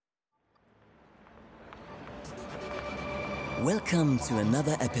Welcome to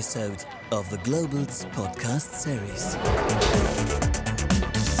another episode of the Globals podcast series.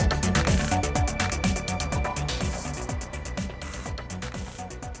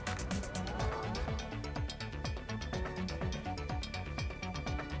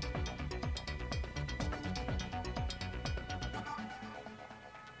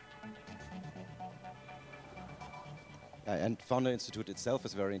 And Founder Institute itself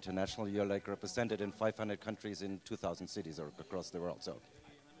is very international. You're like represented in 500 countries in 2,000 cities across the world. So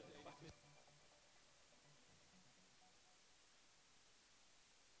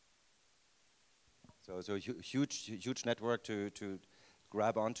huge network to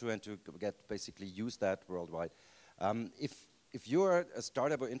grab onto and to get basically use that worldwide. If you're a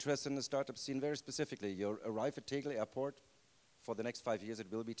startup or interested in the startup scene very specifically, you arrive at Tegel Airport. For the next 5 years, it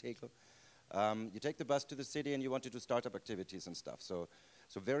will be Tegel. You take the bus to the city and you want to do startup activities and stuff. So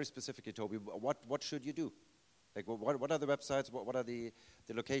very specifically, Toby, what should you do? Like, what are the websites? What are the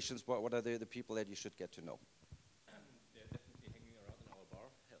locations? What are the people that you should get to know? Yeah, definitely hanging around in our bar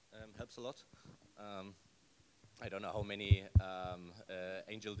helps a lot. I don't know how many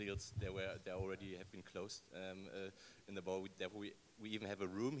angel deals there already have been closed in the bar. We even have a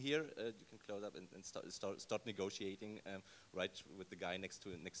room here. You can close up and start negotiating right with the guy next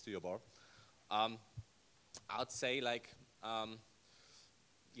to your bar. I'd say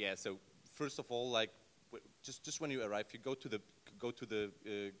so first of all, just when you arrive, you go to the how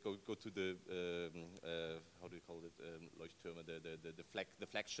do you call it, Leuchttürme, the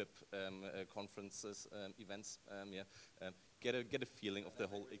flagship conferences, events. Get a feeling of the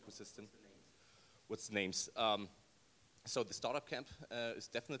whole ecosystem. What's the names? So the Startup Camp is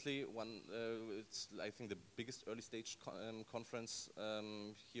definitely one. It's, I think, the biggest early stage conference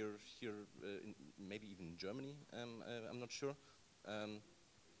here, maybe even in Germany. I'm not sure.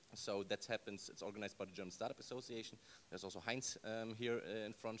 So that happens. It's organized by the German Startup Association. There's also Heinz here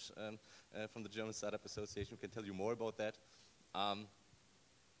in front from the German Startup Association. We can tell you more about that. Go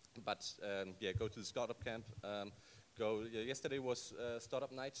to the Startup Camp. Yesterday was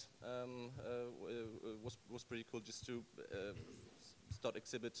Startup Night. Was pretty cool just to start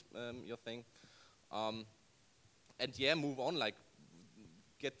exhibit your thing, move on.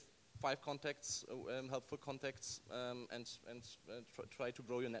 Get 5 contacts, helpful contacts, and try to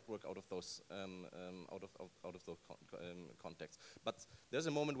grow your network out of those contacts. But there's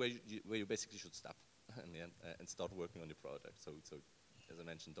a moment where you basically should stop and start working on your product. So as I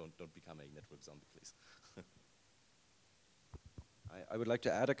mentioned, don't become a network zombie, please. I would like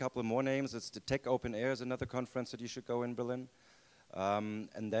to add a couple more names. It's the Tech Open Air is another conference that you should go in Berlin.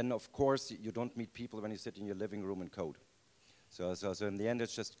 And then, of course, you don't meet people when you sit in your living room and code. So in the end,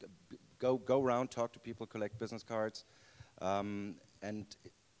 it's just go around, talk to people, collect business cards. And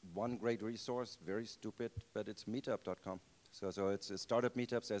one great resource, very stupid, but it's meetup.com. So it's startup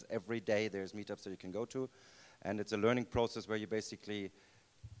meetups. There's every day there's meetups that you can go to. And it's a learning process where you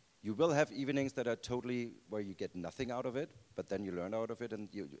will have evenings that are totally where you get nothing out of it, but then you learn out of it, and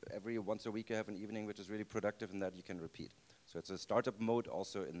every once a week you have an evening which is really productive and that you can repeat. So it's a startup mode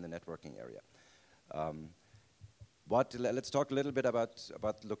also in the networking area. Let's talk a little bit about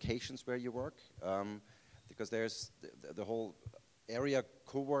locations where you work, because there's the whole area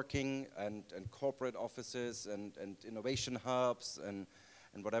co-working and corporate offices and innovation hubs and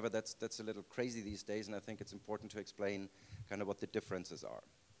whatever. That's a little crazy these days, and I think it's important to explain kind of what the differences are.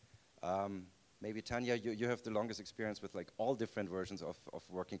 Maybe Tanya, you have the longest experience with all different versions of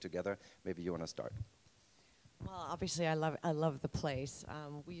working together. Maybe you want to start. Well, obviously, I love the place.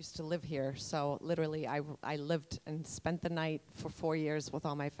 We used to live here, so literally, I lived and spent the night for 4 years with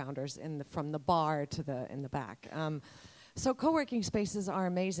all my founders from the bar to in the back. So co-working spaces are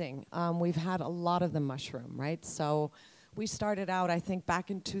amazing. We've had a lot of them mushroom, right? So we started out, I think,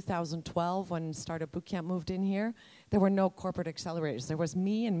 back in 2012 when Startup Bootcamp moved in here. There were no corporate accelerators. There was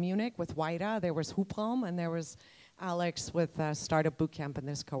me in Munich with Weida, there was Hubraum, and there was Alex with Startup Bootcamp in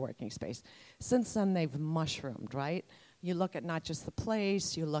this co-working space. Since then, they've mushroomed, right? You look at not just the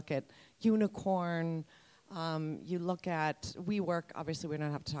place, you look at Unicorn, you look at WeWork. Obviously, we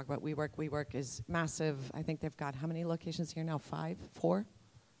don't have to talk about WeWork. WeWork is massive. I think they've got how many locations here now? 5? 4?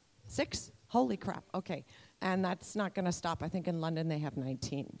 6? Holy crap, okay. And that's not going to stop. I think in London they have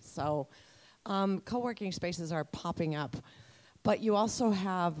 19. So co-working spaces are popping up. But you also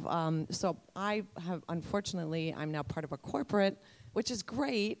have, so I have, unfortunately, I'm now part of a corporate, which is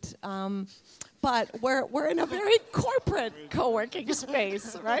great, but we're in a very corporate co-working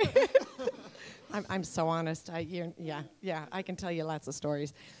space, right? I'm so honest. I can tell you lots of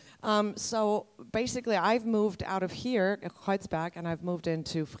stories. So basically, I've moved out of here, Kreuzberg, and I've moved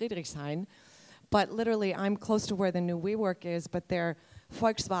into Friedrichshain. But literally, I'm close to where the new WeWork is, but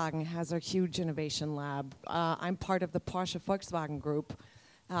Volkswagen has a huge innovation lab. I'm part of the Porsche Volkswagen group.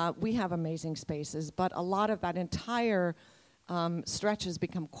 We have amazing spaces, but a lot of that entire stretch has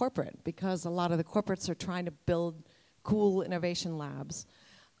become corporate because a lot of the corporates are trying to build cool innovation labs.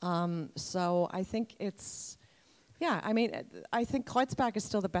 So I think I think Kreuzberg is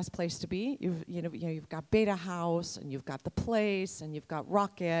still the best place to be. You've got Beta House, and you've got the Place, and you've got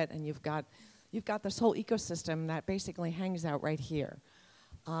Rocket, and you've got this whole ecosystem that basically hangs out right here.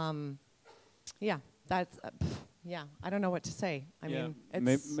 I don't know what to say. I mean,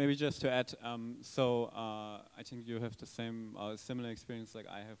 it's maybe just to add. I think you have the same similar experience like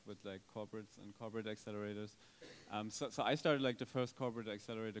I have with like corporates and corporate accelerators. So I started like the first corporate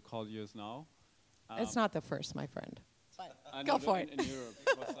accelerator called Years Now. it's not the first, my friend. I Go know for in it. Europe,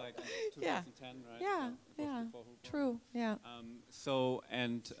 it was like in 2010, right? Yeah, So it was yeah, before Hoopla. true, yeah.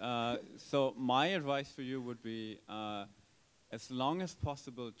 So my advice for you would be, as long as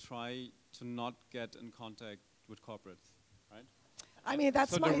possible, try to not get in contact with corporates, right? I mean,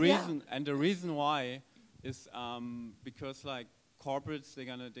 that's so my the reason, and the reason why is because like corporates,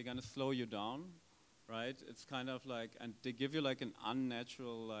 they're gonna slow you down, right? It's kind of like, and they give you like an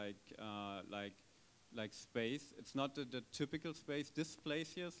unnatural like space. It's not the typical space. This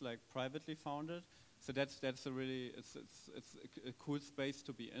place here is like privately founded, so that's a really it's a cool space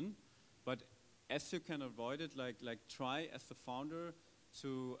to be in. But as you can avoid it, like try as the founder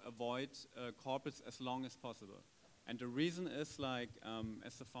to avoid corporates as long as possible. And the reason is like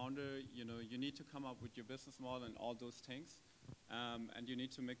as a founder, you need to come up with your business model and all those things, and you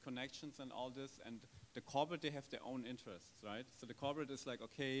need to make connections and all this. And the corporate, they have their own interests, right? So the corporate is like,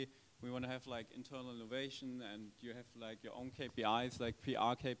 okay, we want to have like internal innovation, and you have like your own KPIs, like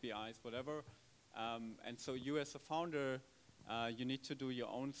PR KPIs, whatever. And so you as a founder, you need to do your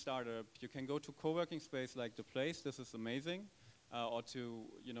own startup. You can go to co-working space like The Place. This is amazing. Or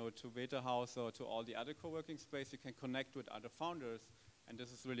to Beta House or to all the other co-working space. You can connect with other founders, and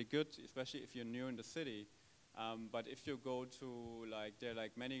this is really good, especially if you're new in the city. But if you go to there are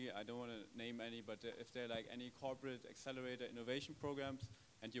like many, I don't want to name any, but if there are like any corporate accelerator innovation programs,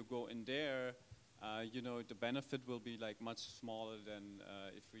 and you go in there, the benefit will be like much smaller than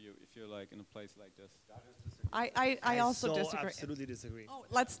if you're like in a place like this. I also disagree. Absolutely disagree. Oh,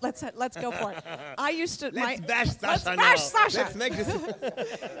 let's go for it. I used to. Let's bash Sasha now. bash Sasha. Let's make this.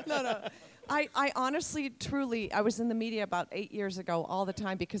 No. I honestly, truly, I was in the media about 8 years ago all the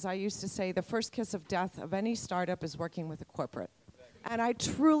time because I used to say the first kiss of death of any startup is working with a corporate. And I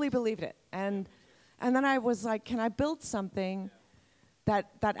truly believed it. And then I was like, can I build something that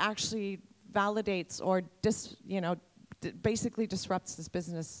actually validates or basically disrupts this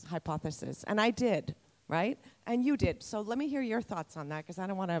business hypothesis? And I did, right? And you did. So let me hear your thoughts on that, because I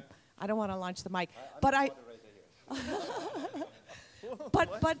don't want to launch the mic. But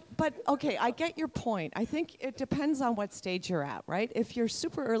okay, I get your point. I think it depends on what stage you're at, right? If you're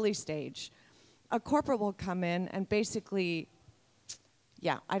super early stage, a corporate will come in and basically,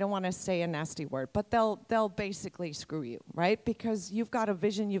 I don't want to say a nasty word, but they'll basically screw you, right? Because you've got a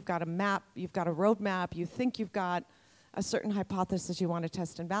vision, you've got a map, you've got a roadmap, you think you've got a certain hypothesis you want to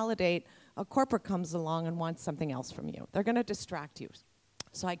test and validate. A corporate comes along and wants something else from you. They're going to distract you.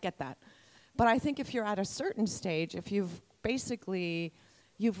 So I get that. But I think if you're at a certain stage, if you've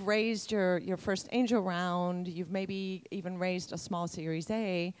raised your first angel round, you've maybe even raised a small Series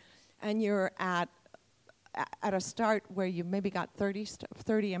A, and you're at a start where you've maybe got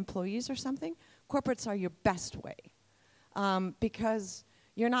 30 employees or something, corporates are your best way. Because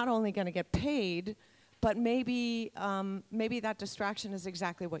you're not only going to get paid, but maybe that distraction is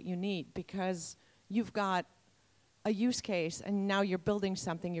exactly what you need, because you've got a use case and now you're building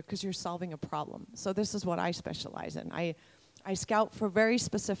something because you're solving a problem. So this is what I specialize in. I scout for very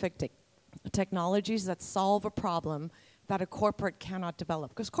specific technologies that solve a problem that a corporate cannot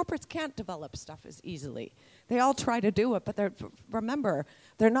develop, because corporates can't develop stuff as easily. They all try to do it, but remember,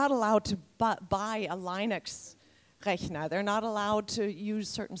 they're not allowed to buy a Linux Rechner. They're not allowed to use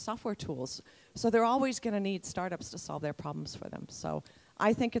certain software tools. So they're always going to need startups to solve their problems for them. So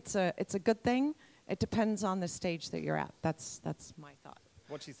I think it's a good thing. It depends on the stage that you're at. That's my thought.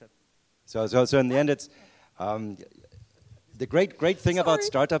 What she said. So in the end, it's the great thing about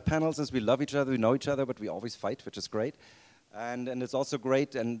startup panels is we love each other, we know each other, but we always fight, which is great. And it's also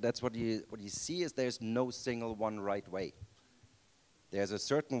great, and that's what you see is there's no single one right way. There's a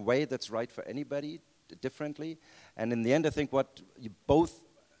certain way that's right for anybody differently. And in the end, I think what you both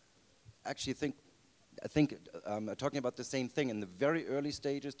actually think, talking about the same thing in the very early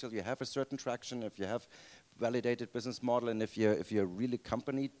stages till you have a certain traction, if you have validated business model, and if you're really a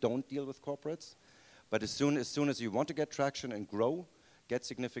company, don't deal with corporates. But as soon as you want to get traction and grow, get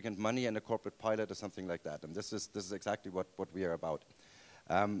significant money and a corporate pilot or something like that. And this is exactly what we are about.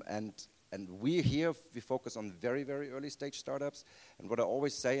 And we here, we focus on very, very early stage startups. And what I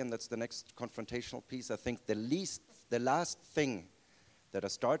always say, and that's the next confrontational piece, I think the last thing that a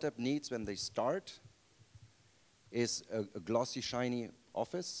startup needs when they start is a glossy, shiny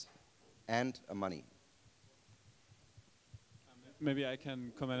office and a money. Maybe I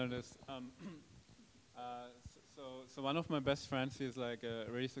can comment on this. So one of my best friends, he's like a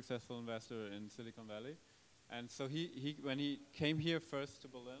really successful investor in Silicon Valley. And so he when he came here first to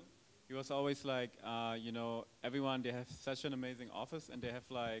Berlin, he was always like, you know, everyone, they have such an amazing office and they have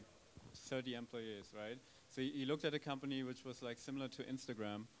like 30 employees, right? So he looked at a company which was like similar to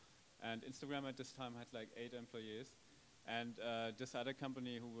Instagram. And Instagram at this time had like 8 employees. And this other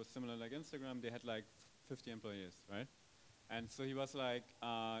company who was similar like Instagram, they had like 50 employees, right? And so he was like,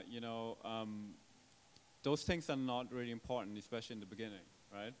 you know, those things are not really important, especially in the beginning,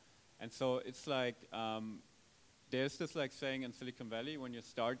 right? And so it's like, there's this like saying in Silicon Valley, when you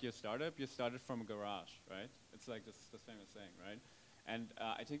start your startup, you start it from a garage, right? It's like this famous saying, right? And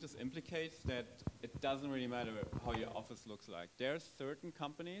I think this implicates that it doesn't really matter how your office looks like. There are certain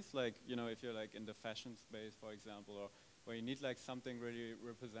companies, like, you know, if you're like in the fashion space, for example, or where you need like something really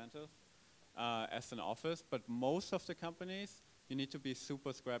representative as an office, but most of the companies, you need to be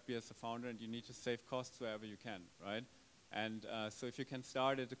super scrappy as a founder and you need to save costs wherever you can, right? And so if you can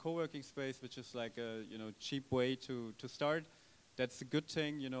start at a co-working space, which is like a, you know, cheap way to start, that's a good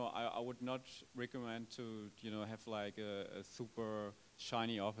thing. You know, I would not recommend to, you know, have like a super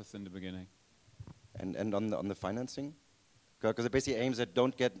shiny office in the beginning. And on the financing? Because it basically aims at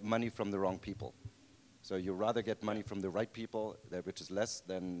don't get money from the wrong people. So you rather get money from the right people, which is less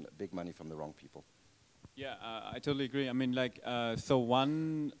than big money from the wrong people. Yeah, I totally agree. I mean, like, so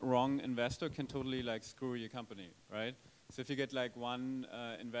one wrong investor can totally like screw your company, right? So if you get like one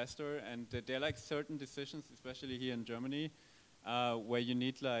investor, and there are like certain decisions, especially here in Germany, where you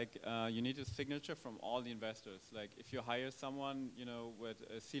need like you need a signature from all the investors. Like if you hire someone, you know, with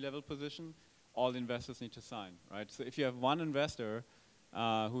a C-level position, all the investors need to sign, right? So if you have one investor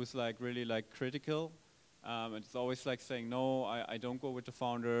who's like really like critical, and it's always like saying no, I don't go with the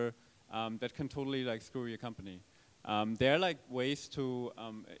founder, that can totally like screw your company. There are like ways to.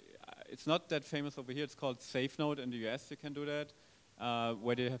 It's not that famous over here. It's called SafeNote in the US. You can do that,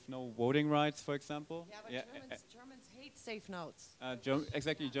 where they have no voting rights, for example. Yeah, but Germans hate safe notes.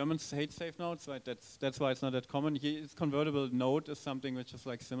 Exactly, Germans hate safe notes, right? That's why it's not that common. It's convertible note is something which is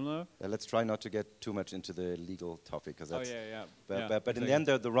like similar. Let's try not to get too much into the legal topic, because that's. But exactly. in the end,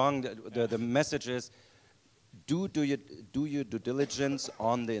 the message is, do your due diligence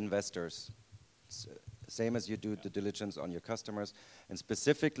on the investors. Same as you do due diligence on your customers, and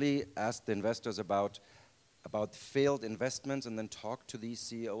specifically ask the investors about failed investments, and then talk to these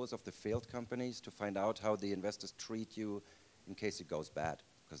CEOs of the failed companies to find out how the investors treat you in case it goes bad,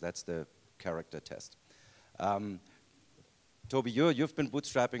 because that's the character test. Toby, you've been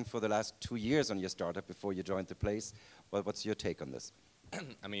bootstrapping for the last 2 years on your startup before you joined the place. Well, what's your take on this?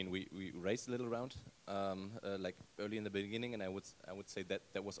 I mean, we raised a little round, like early in the beginning, and I would say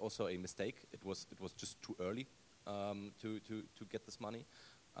that was also a mistake. It was just too early to get this money,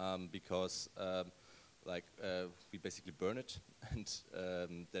 because we basically burn it,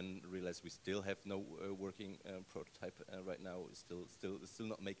 and then realize we still have no working prototype right now. Still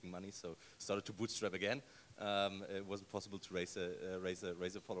not making money, so started to bootstrap again. It wasn't possible to raise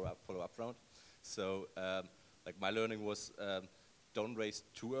a follow-up round. So like my learning was. Don't raise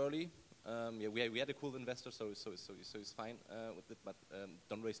too early. We had a cool investor, so it's fine with it. But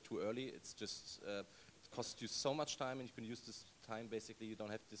don't raise too early. It's just it costs you so much time, and you can use this time basically. You don't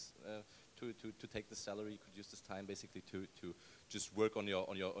have this to take the salary. You could use this time basically to just work on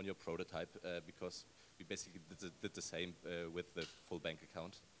your prototype, because we basically did the same with the full bank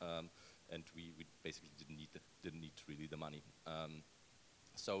account, and we basically didn't need really the money.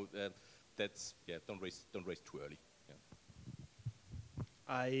 So that's don't raise too early.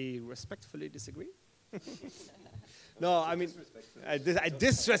 I respectfully disagree. No, I mean, I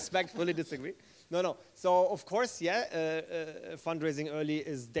disrespectfully disagree. No. So, of course, fundraising early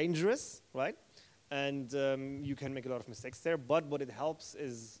is dangerous, right? And you can make a lot of mistakes there. But what it helps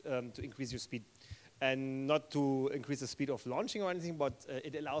is to increase your speed. And not to increase the speed of launching or anything, but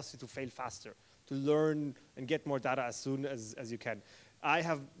it allows you to fail faster, to learn and get more data as soon as you can. I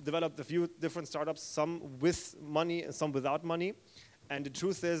have developed a few different startups, some with money and some without money. And the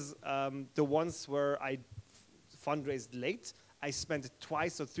truth is, the ones where I fundraised late, I spent 2 or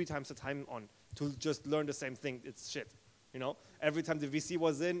 3 times the time on. to just learn the same thing. It's shit, you know. Every time the VC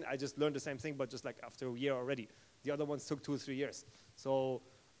was in, I just learned the same thing, but just like after a year already. The other ones took 2 or 3 years. So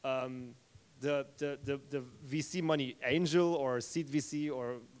the VC money, angel or seed VC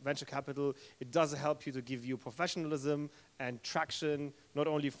or venture capital, it does help you to give you professionalism and traction, not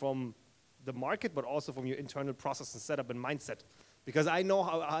only from the market, but also from your internal process and setup and mindset. Because I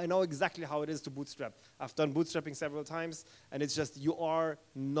know exactly how it is to bootstrap. I've done bootstrapping several times, and it's just you are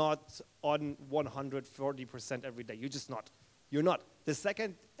not on 140% every day. You're just not. You're not. The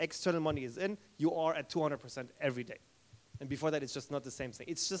second external money is in, you are at 200% every day. And before that, it's just not the same thing.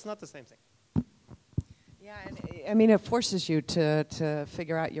 It's just not the same thing. Yeah, and I mean, it forces you to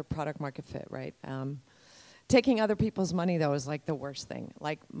figure out your product market fit, right? Taking other people's money, though, is like the worst thing.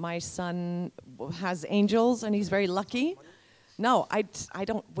 Like, my son has angels, and he's very lucky. No, I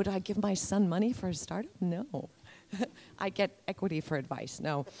don't. Would I give my son money for a startup? No. I get equity for advice.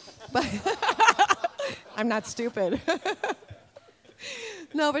 No. But I'm not stupid.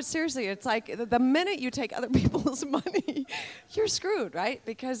 No, but seriously, it's like the minute you take other people's money, you're screwed, right?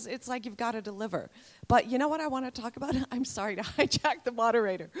 Because it's like you've got to deliver. But you know what I want to talk about? I'm sorry to hijack the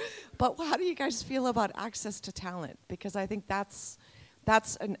moderator. But how do you guys feel about access to talent? Because I think that's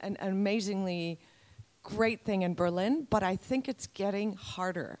an amazingly great thing in Berlin, but I think it's getting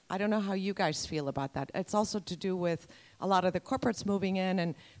harder. I don't know how you guys feel about that. It's also to do with a lot of the corporates moving in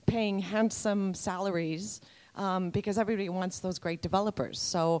and paying handsome salaries because everybody wants those great developers.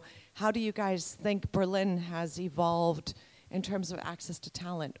 So how do you guys think Berlin has evolved in terms of access to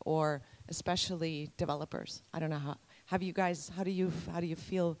talent, or especially developers? I don't know how do you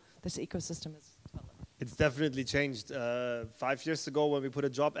feel this ecosystem is developed? It's definitely changed. 5 years ago, when we put a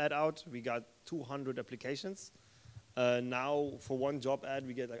job ad out, we got 200 applications. Now, for one job ad,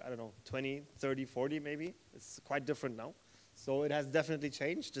 we get, like, I don't know, 20, 30, 40 maybe. It's quite different now. So it has definitely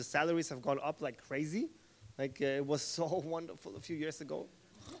changed. The salaries have gone up like crazy. Like, it was so wonderful a few years ago.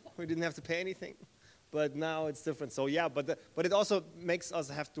 We didn't have to pay anything. But now it's different. So yeah, but it also makes us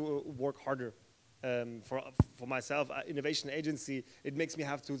have to work harder. For myself, innovation agency, it makes me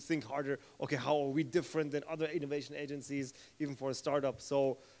have to think harder. Okay, how are we different than other innovation agencies, even for a startup?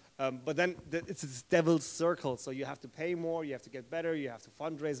 So, but then it's this devil's circle. So you have to pay more, you have to get better, you have to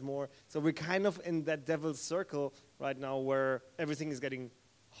fundraise more. So we're kind of in that devil's circle right now, where everything is getting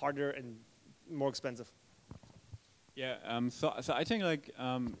harder and more expensive. Yeah. So I think like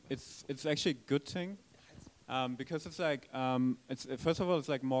it's actually a good thing. Because it's like, first of all, it's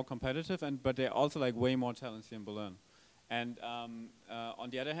like more competitive, but there are also like way more talents here in Berlin. And on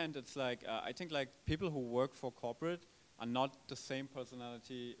the other hand, it's like, I think like people who work for corporate are not the same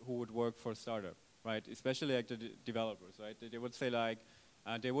personality who would work for a startup, right? Especially like the developers, right? They would say like,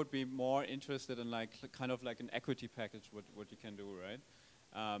 they would be more interested in like kind of like an equity package, what you can do, right?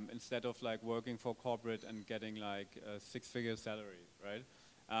 Instead of like working for corporate and getting like a 6-figure salary, right?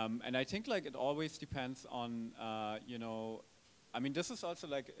 And I think like it always depends on, you know, I mean, this is also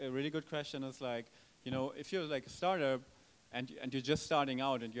like a really good question is like, you know, if you're like a startup and you're just starting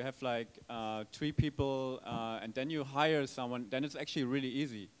out and you have like 3 people and then you hire someone, then it's actually really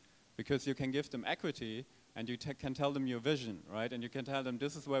easy because you can give them equity and you can tell them your vision, right? And you can tell them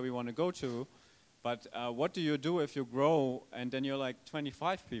this is where we want to go to. But what do you do if you grow and then you're like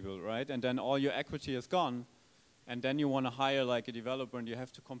 25 people, right? And then all your equity is gone. And then you want to hire like a developer, and you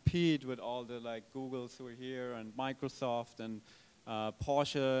have to compete with all the like Googles who are here, and Microsoft, and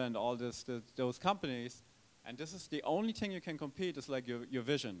Porsche, and all those companies. And this is the only thing you can compete is like your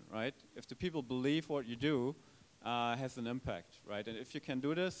vision, right? If the people believe what you do, has an impact, right? And if you can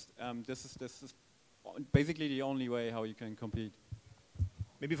do this, this is basically the only way how you can compete.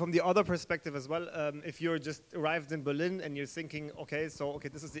 Maybe from the other perspective as well, if you're just arrived in Berlin and you're thinking, okay,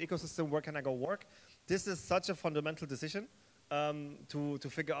 this is the ecosystem, where can I go work? This is such a fundamental decision to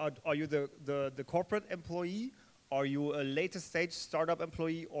figure out, are you the corporate employee? Are you a later stage startup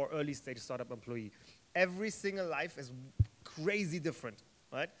employee or early stage startup employee? Every single life is crazy different,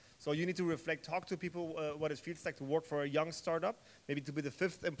 right? So you need to reflect, talk to people what it feels like to work for a young startup, maybe to be the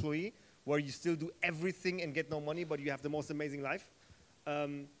 5th employee, where you still do everything and get no money, but you have the most amazing life.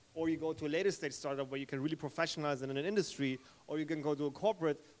 Or you go to a later stage startup where you can really professionalize in an industry, or you can go to a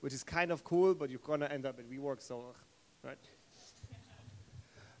corporate, which is kind of cool, but you're going to end up at WeWork, so, right?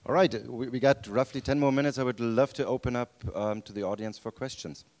 All right, we got roughly 10 more minutes. I would love to open up to the audience for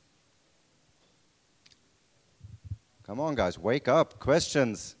questions. Come on, guys, wake up.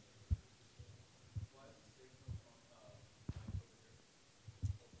 Questions.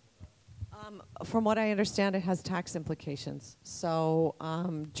 From what I understand, it has tax implications. So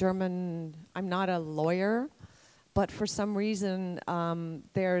German, I'm not a lawyer, but for some reason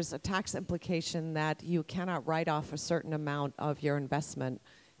there's a tax implication that you cannot write off a certain amount of your investment,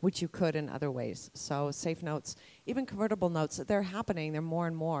 which you could in other ways. So safe notes, even convertible notes, they're happening, they're more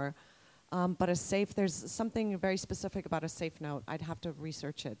and more. But a safe, there's something very specific about a safe note. I'd have to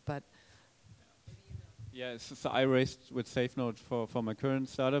research it, but. Yeah, so I raised with SafeNote for my current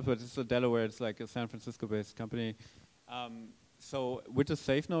startup, but it's a Delaware, it's like a San Francisco-based company. So with the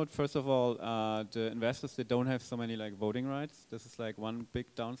SafeNote, first of all, the investors, they don't have so many like voting rights. This is like one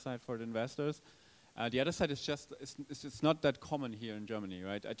big downside for the investors. The other side is just, it's not that common here in Germany,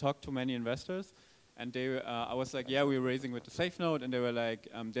 right? I talked to many investors, and they, I was like, yeah, we're raising with the SafeNote, and they were like,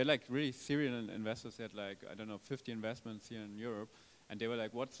 they're like really serial investors. They had like, I don't know, 50 investments here in Europe, and they were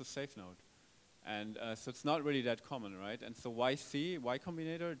like, what's the SafeNote? And so it's not really that common, right? And so Y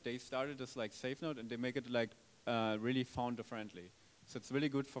Combinator, they started this like SafeNote, and they make it like really founder-friendly. So it's really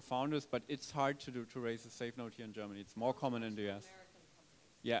good for founders, but it's hard to raise a SafeNote here in Germany. It's more common in the US.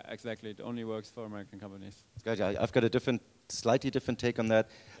 Yeah, exactly. It only works for American companies. I've got a slightly different take on that.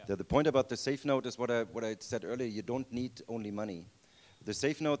 Yeah. The point about the SafeNote is what I said earlier. You don't need only money. The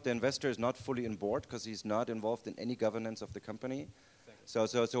SafeNote, the investor is not fully on board because he's not involved in any governance of the company.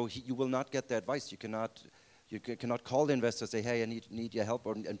 Exactly. So you will not get the advice. You cannot call the investor and say, hey, I need your help,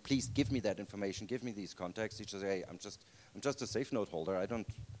 and please give me that information, give me these contacts. You just say, hey, I'm just a SafeNote holder.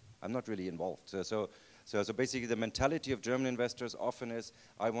 I'm not really involved. So basically the mentality of German investors often is,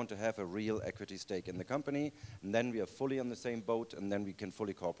 I want to have a real equity stake in the company, and then we are fully on the same boat, and then we can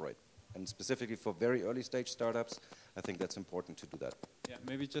fully cooperate. And specifically for very early stage startups, I think that's important to do that. Yeah,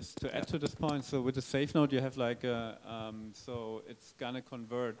 maybe just to add to this point, so with the SafeNote you have like so it's gonna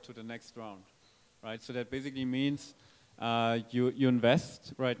convert to the next round, right? So that basically means you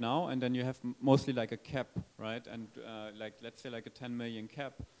invest right now, and then you have mostly like a cap, right? And like let's say like a 10 million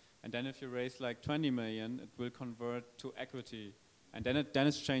cap. And then if you raise like 20 million, it will convert to equity. And then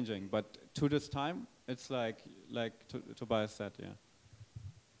it's changing. But to this time, it's like Tobias said, yeah.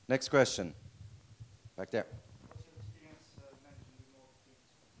 Next question. Back there. What's your experience managing remote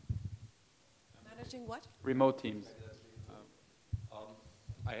teams? Managing what? Remote teams.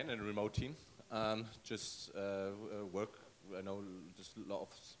 I am in a remote team. Just work, I know just a lot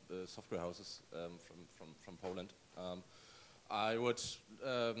of software houses from Poland. I would,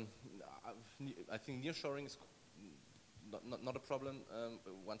 I think nearshoring is not a problem.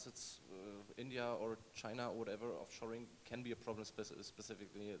 Once it's India or China or whatever, offshoring can be a problem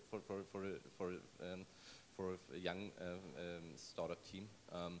specifically for a young startup team.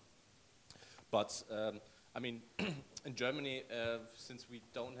 But I mean, in Germany, since we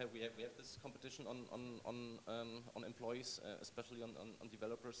have this competition on employees, especially on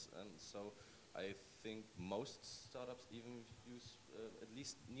developers, and so I think most startups even use at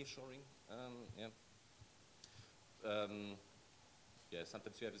least nearshoring. Yeah,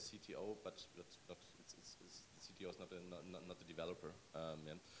 sometimes you have a CTO, but the CTO is not the developer.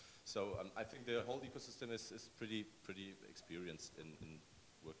 Yeah. So I think the whole ecosystem is pretty experienced in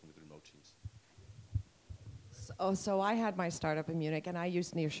working with remote teams. So I had my startup in Munich, and I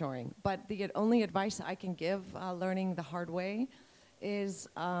used nearshoring. But the only advice I can give, learning the hard way, is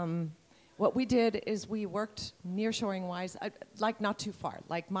what we did is we worked nearshoring-wise, like not too far.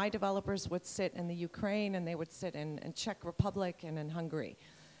 Like my developers would sit in the Ukraine, and they would sit in Czech Republic and in Hungary.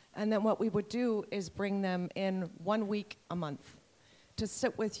 And then what we would do is bring them in 1 week a month to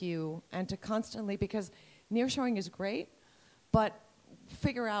sit with you and to constantly, because nearshoring is great, but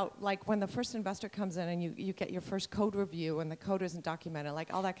figure out, like when the first investor comes in and you get your first code review and the code isn't documented,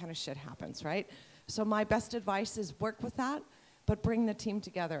 like all that kind of shit happens, right? So my best advice is work with that, but bring the team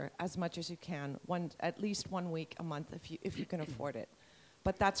together as much as you can, at least 1 week a month if you can afford it.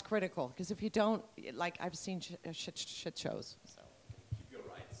 But that's critical, because if you don't, like I've seen shit shows. So. Keep your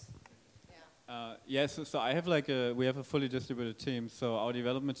rights. Yeah. Yes, so I have we have a fully distributed team. So our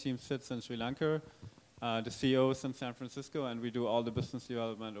development team sits in Sri Lanka, the CEO is in San Francisco, and we do all the business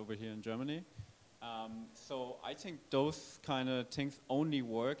development over here in Germany. So I think those kind of things only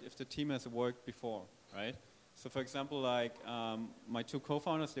work if the team has worked before, right? So for example, like my two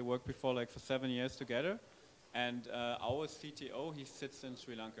co-founders, they worked before like for 7 years together, and our CTO, he sits in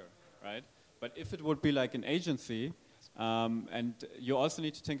Sri Lanka, right? But if it would be like an agency, and you also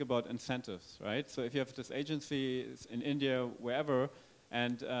need to think about incentives, right? So if you have this agency in India, wherever,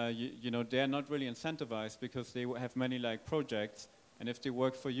 and you know they're not really incentivized because they have many like projects, and if they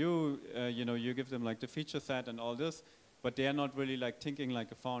work for you, you know you give them like the feature set and all this, but they are not really like thinking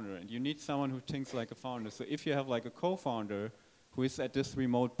like a founder, and you need someone who thinks like a founder. So if you have like a co-founder who is at this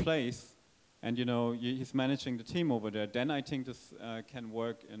remote place, and you know he's managing the team over there, then I think this can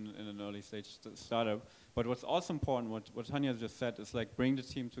work in an early stage startup. But what's also important, what Tanya just said, is like bring the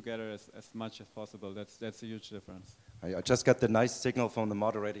team together as much as possible. That's a huge difference. I just got the nice signal from the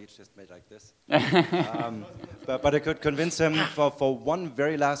moderator. He just made like this. But I could convince him for one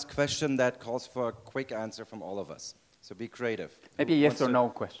very last question that calls for a quick answer from all of us. So be creative. Maybe a yes or no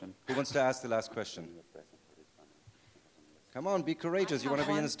question. Who wants to ask the last question? Come on, be courageous. You want to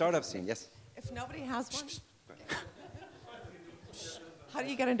be in the startup scene. Yes? If nobody has one, how do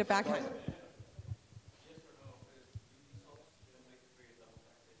you get into backhand?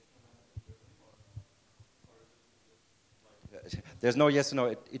 There's no yes or no.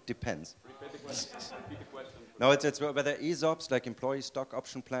 It depends. No, it's whether ESOPs, like employee stock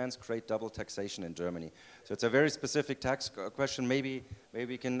option plans, create double taxation in Germany. So it's a very specific tax question. Maybe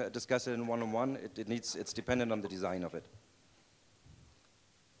we can discuss it in one-on-one. It's dependent on the design of it.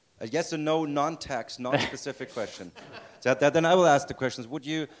 A yes or no, non-tax, non-specific question. So then I will ask the questions. Would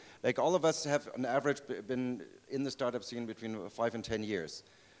you, like all of us have on average been in the startup scene between 5 and 10 years.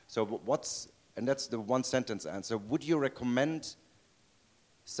 So and that's the one sentence answer, would you recommend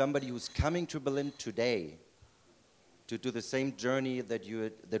somebody who's coming to Berlin today to do the same journey that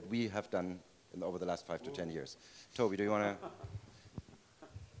we have done over the last 5 to 10 years? Toby, do you want to?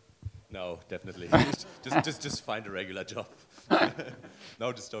 No, definitely. just find a regular job.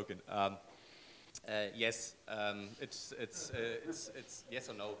 No, just joking. Yes, it's yes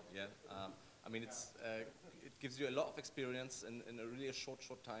or no. Yeah. I mean, it gives you a lot of experience in a really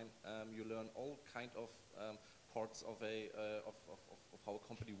short time. You learn all kind of parts of how a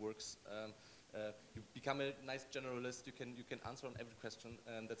company works. You become a nice generalist. You can answer on every question.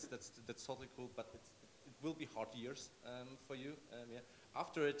 That's totally cool. But it will be hard years for you. Yeah.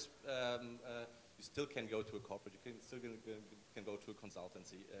 After it, you still can go to a corporate. You can still can go to a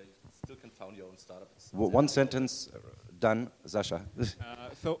consultancy. You still can found your own startup. One sentence, done, Sasha.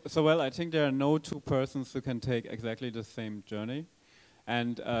 So well, I think there are no two persons who can take exactly the same journey,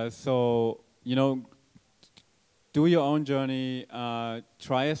 and so do your own journey.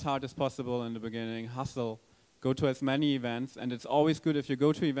 Try as hard as possible in the beginning. Hustle. Go to as many events, and it's always good if you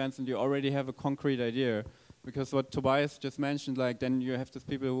go to events and you already have a concrete idea. Because what Tobias just mentioned, like then you have these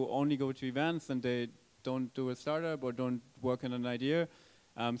people who only go to events and they don't do a startup or don't work on an idea.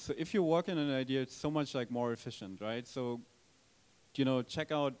 So if you work on an idea, it's so much like more efficient, right? So,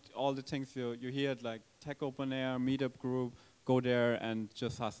 check out all the things you hear at like Tech Open Air, Meetup Group, go there and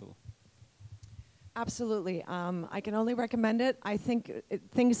just hustle. Absolutely. I can only recommend it. I think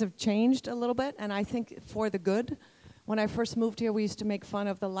things have changed a little bit, and I think for the good. When I first moved here, we used to make fun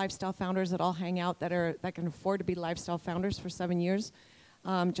of the lifestyle founders that all hang out that can afford to be lifestyle founders for 7 years,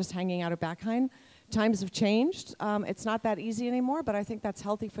 just hanging out at Berghain. Times have changed. It's not that easy anymore, but I think that's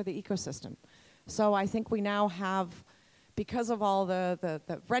healthy for the ecosystem. So I think we now have, because of all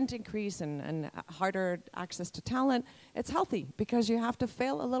the rent increase and harder access to talent, it's healthy because you have to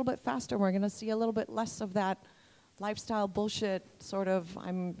fail a little bit faster. We're going to see a little bit less of that lifestyle bullshit sort of,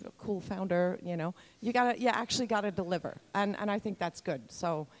 I'm a cool founder, you actually gotta deliver. And I think that's good.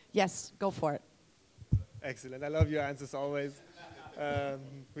 So yes, go for it. Excellent. I love your answers always.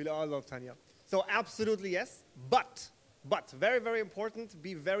 We all love Tanya. So absolutely yes, but very, very important,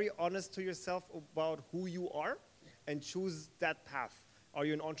 be very honest to yourself about who you are and choose that path. Are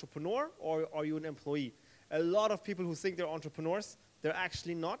you an entrepreneur or are you an employee? A lot of people who think they're entrepreneurs, they're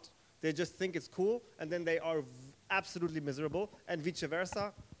actually not. They just think it's cool, and then they are absolutely miserable, and vice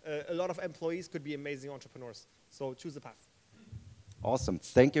versa. A lot of employees could be amazing entrepreneurs. So choose a path. Awesome.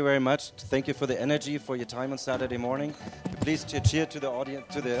 Thank you very much. Thank you for the energy, for your time on Saturday morning. Please cheer to the audience,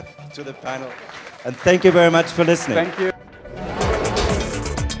 to the panel. And thank you very much for listening. Thank you.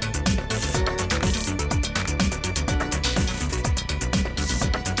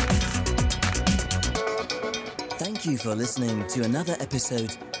 Thank you for listening to another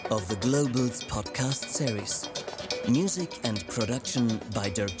episode of the Globals podcast series. Music and production by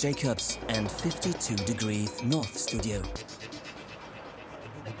Dirk Jacobs and 52 Degrees North Studio.